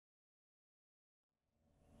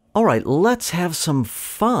All right, let's have some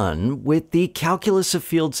fun with the calculus of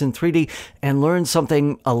fields in 3D and learn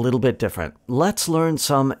something a little bit different. Let's learn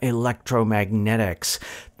some electromagnetics.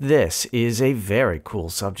 This is a very cool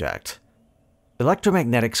subject.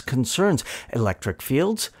 Electromagnetics concerns electric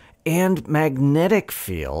fields and magnetic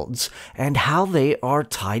fields and how they are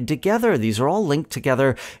tied together. These are all linked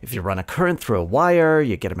together. If you run a current through a wire,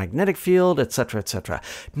 you get a magnetic field, etc., etc.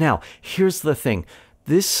 Now, here's the thing.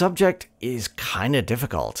 This subject is kind of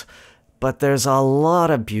difficult, but there's a lot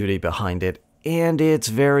of beauty behind it, and it's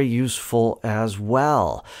very useful as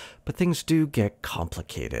well. But things do get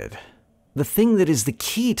complicated. The thing that is the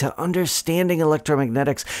key to understanding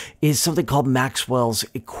electromagnetics is something called Maxwell's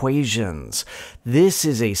equations. This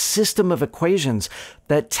is a system of equations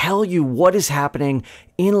that tell you what is happening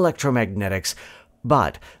in electromagnetics,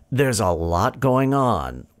 but there's a lot going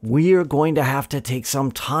on. We are going to have to take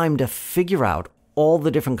some time to figure out all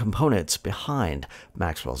the different components behind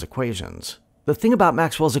Maxwell's equations. The thing about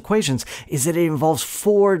Maxwell's equations is that it involves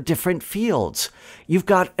 4 different fields. You've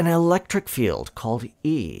got an electric field called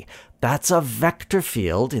E. That's a vector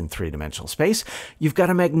field in 3-dimensional space. You've got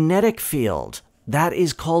a magnetic field. That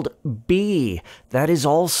is called B. That is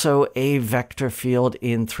also a vector field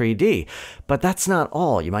in 3D. But that's not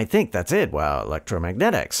all. You might think that's it. Well,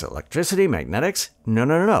 electromagnetics, electricity, magnetics.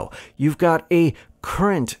 No. You've got a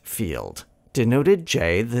current field, denoted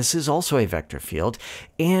J. This is also a vector field.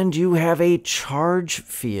 And you have a charge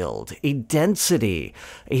field, a density,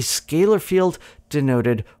 a scalar field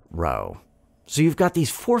denoted rho. So you've got these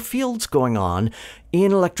 4 fields going on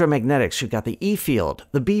in electromagnetics. You've got the E field,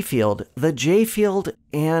 the B field, the J field,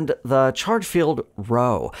 and the charge field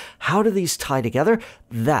rho. How do these tie together?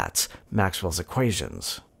 That's Maxwell's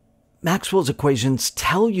equations. Maxwell's equations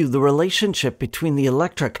tell you the relationship between the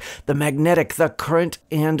electric, the magnetic, the current,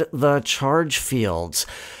 and the charge fields.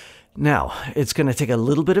 Now, it's going to take a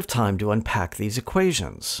little bit of time to unpack these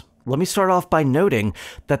equations. Let me start off by noting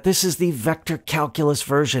that this is the vector calculus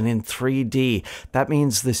version in 3D. That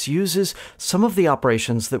means this uses some of the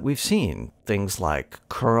operations that we've seen, things like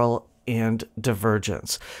curl and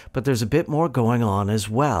divergence. But there's a bit more going on as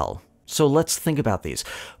well. So let's think about these.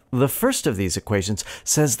 The first of these equations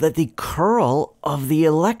says that the curl of the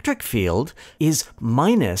electric field is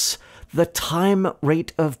minus the time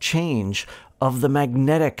rate of change of the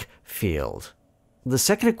magnetic field. The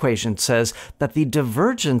second equation says that the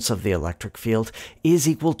divergence of the electric field is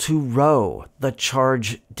equal to rho, the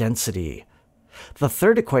charge density. The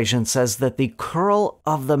third equation says that the curl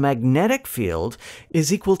of the magnetic field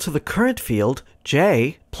is equal to the current field,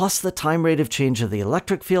 J, plus the time rate of change of the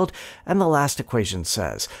electric field. And the last equation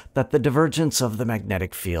says that the divergence of the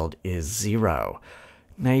magnetic field is 0.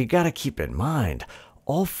 Now you got to keep in mind,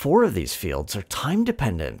 all 4 of these fields are time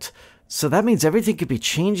dependent. So that means everything could be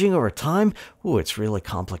changing over time. Ooh, it's really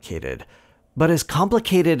complicated. But as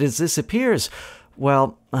complicated as this appears,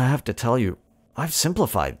 well, I have to tell you, I've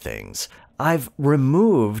simplified things. I've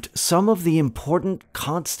removed some of the important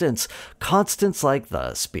constants like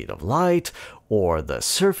the speed of light, or the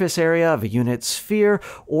surface area of a unit sphere,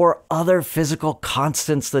 or other physical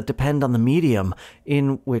constants that depend on the medium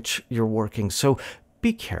in which you're working. So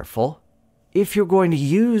be careful. If you're going to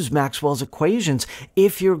use Maxwell's equations,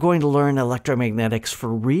 if you're going to learn electromagnetics for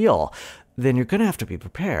real, then you're going to have to be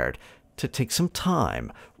prepared to take some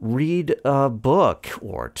time, read a book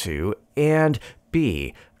or 2, and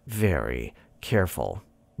be very careful.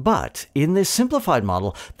 But in this simplified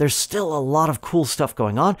model, there's still a lot of cool stuff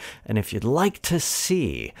going on, and if you'd like to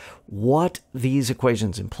see what these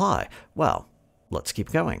equations imply, well, let's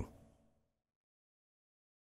keep going.